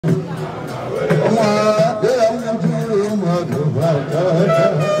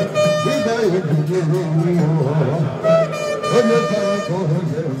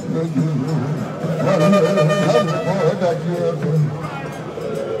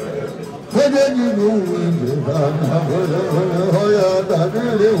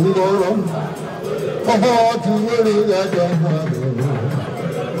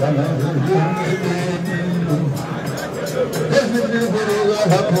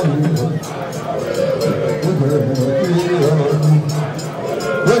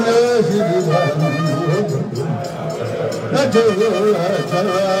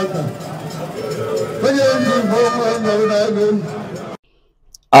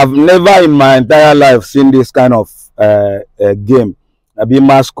I've never in my entire life seen this kind of game,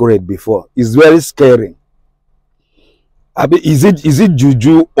 masquerade before. It's very scary. Is it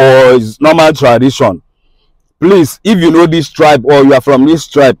juju or is normal tradition? Please, if you know this tribe or you are from this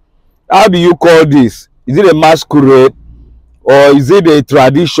tribe, how do you call this? Is it a masquerade or is it a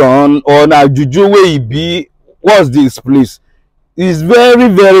tradition or now juju way it be? What's this, please? It's very,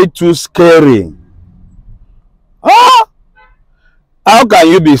 very too scary. Ah! How can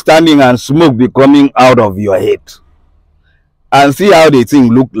you be standing and smoke be coming out of your head? And see how the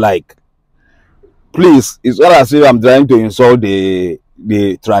thing look like. Please, it's not as if I'm trying to insult the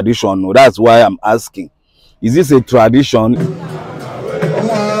tradition. No, that's why I'm asking. Is this a tradition?